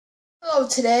Hello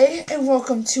today, and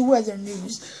welcome to Weather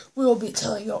News. We will be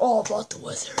telling you all about the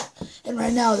weather. And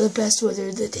right now, the best weather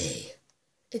of the day.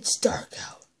 It's dark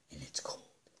out, and it's cold.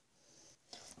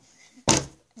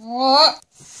 What?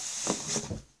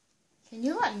 Can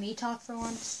you let me talk for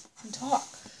once? And talk.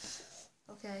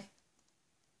 Okay.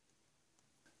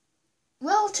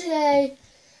 Well, today,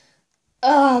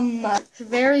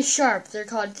 very sharp. They're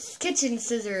called kitchen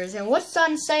scissors. And what's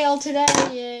on sale today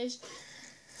is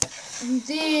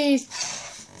these.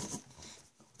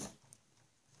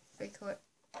 Very quick.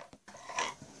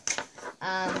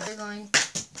 They're going.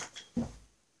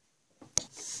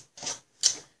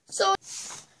 So, I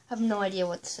have no idea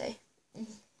what to say. Why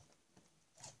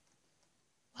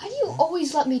do you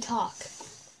always let me talk?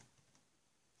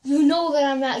 You know that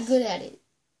I'm not good at it.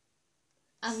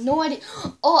 I have no idea.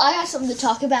 Oh, I got something to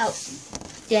talk about.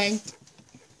 Then.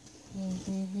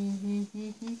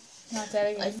 Not that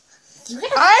again.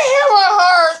 I hear my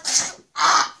heart.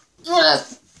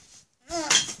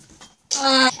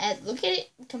 Look at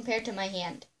it compared to my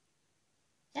hand.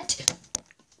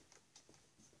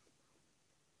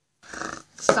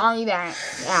 Sorry that.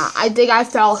 Yeah, I think I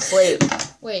fell asleep.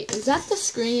 Wait, is that the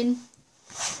screen?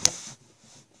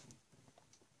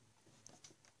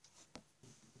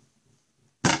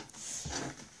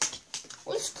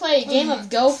 Let's play a game of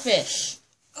Go Fish.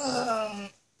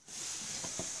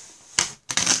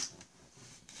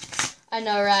 I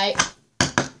know, right?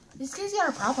 These guys got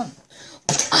a problem.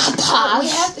 Pause. We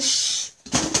have to shh.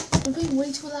 We're being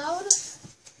way too loud.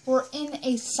 We're in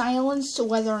a silenced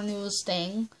weather news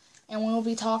thing, and we'll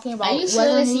be talking about Are you weather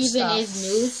sure this news even stuff. is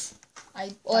news?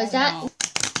 Or is that know.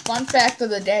 Fun fact of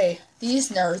the day: these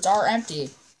nerds are empty.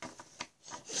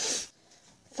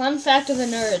 Fun fact of the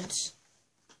nerds.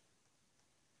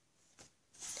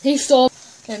 He stole.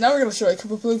 Okay, now we're gonna show you a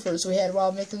couple bloopers we had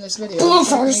while making this video.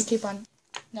 Bloopers. Keep on.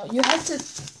 No, you have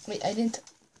to. Wait, I didn't.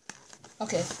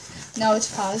 Okay, now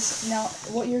it's paused. Now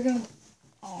what you're gonna?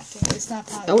 Oh, dang, it's not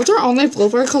paused. Those are only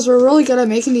blooper because we're really good at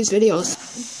making these videos.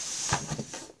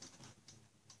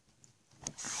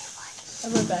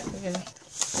 I'll be back again.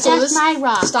 That's my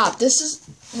rock. Stop. This is.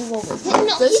 Move over.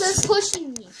 No, he's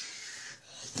pushing me.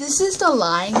 This is the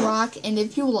lying rock, and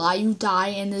if you lie, you die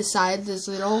inside this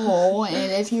little hole,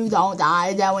 and if you don't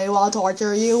die, then we will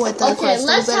torture you with the crystals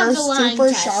let's that have are the lying super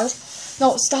test. sharp.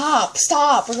 No,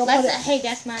 stop. We're gonna put it. Hey,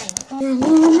 that's mine.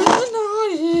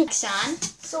 Sean,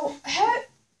 So,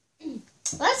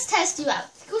 let's test you out.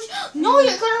 No,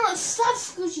 you're gonna stop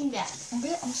scooching back.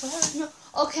 okay, I'm sorry. No.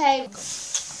 Okay.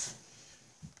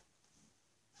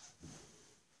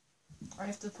 I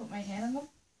have to put my hand on them?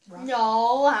 Rock.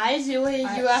 No, I do it.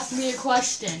 You asked me a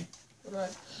question. Right.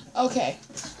 Okay.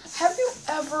 Have you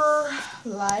ever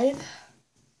lied?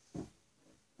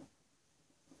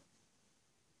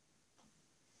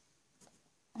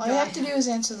 All you have to do is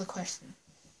answer the question.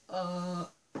 What'd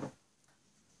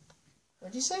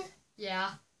you say?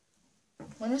 Yeah.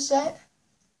 When is that?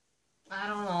 I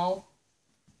don't know.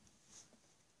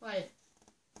 Wait.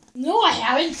 No, I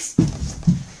haven't.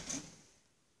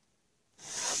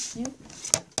 You?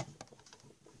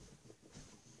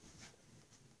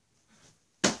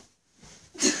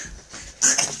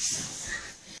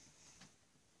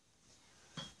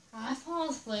 I fall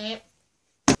asleep.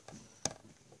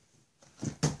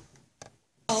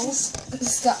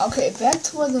 Stop. Okay, back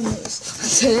to weather news.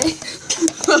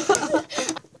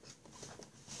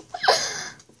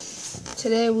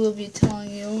 Today we'll be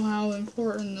telling you how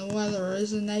important the weather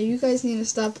is and that you guys need to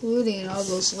stop polluting in all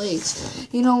those lakes.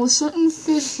 You know, certain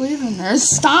fish live in there.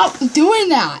 Stop doing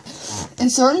that!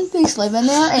 And certain fish live in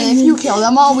there, and if you kill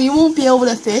them all, we won't be able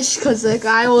to fish because the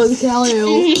guy will kill you.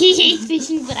 He hates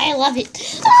fishing, but I love it.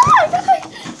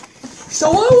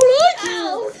 So why would I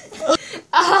kill?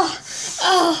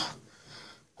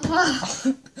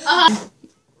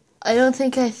 I don't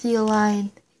think I see a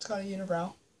line. It's called a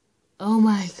unibrow. Oh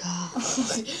my god.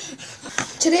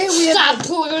 Today we have Stop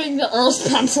polluting the earth's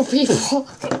pencil, people.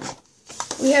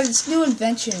 we have this new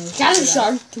invention. Got a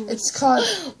shark too. It's called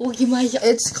Look at my shark.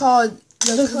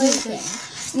 the clay thing.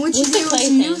 In which What's the clay you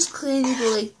thing? use clay to go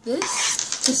like this.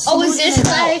 To Oh, is smoothen this it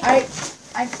clay? out.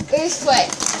 Here's clay.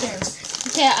 Cheers.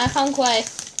 Okay, I found clay.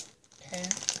 Okay.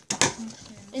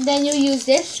 And then you use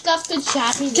this stuff to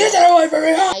chop it Get that away from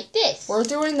me! like this. We're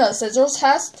doing the scissors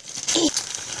test.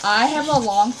 I have a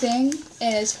long thing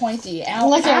and it's pointy. Ow,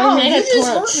 Like a ow, made you a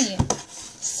just torch. hurt me.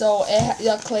 So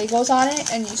the clay goes on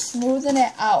it and you smoothen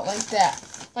it out like that.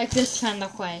 Like this kind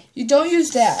of clay. You don't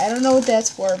use that. I don't know what that's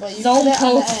for, but you Don't put it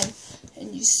on the poke. end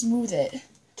and you smooth it.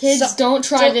 Kids, don't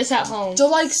try this at home. So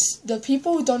like the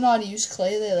people who don't know how to use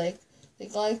clay, they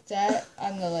go like that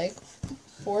on the like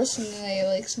force and then they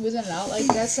like smoothen it out. Like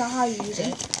that's not how you use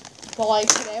it. But like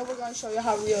today we're gonna show you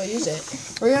how to really use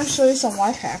it. We're gonna show you some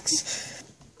life hacks.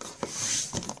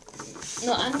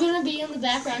 No, I'm gonna be in the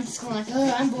background just going like,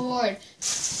 oh, I'm bored.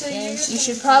 So And you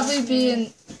should probably be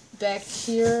in back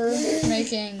here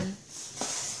making.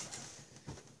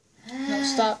 No,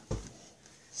 stop.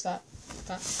 Stop.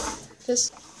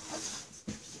 Just.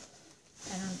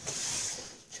 I don't.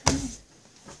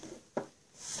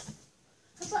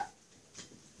 How's that?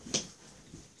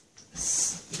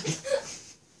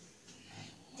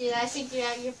 Did I figure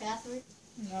out your password?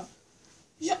 No.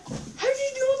 Yeah. How'd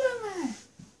you do that, man?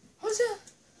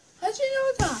 How'd you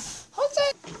know that? How'd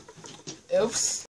that? Oops.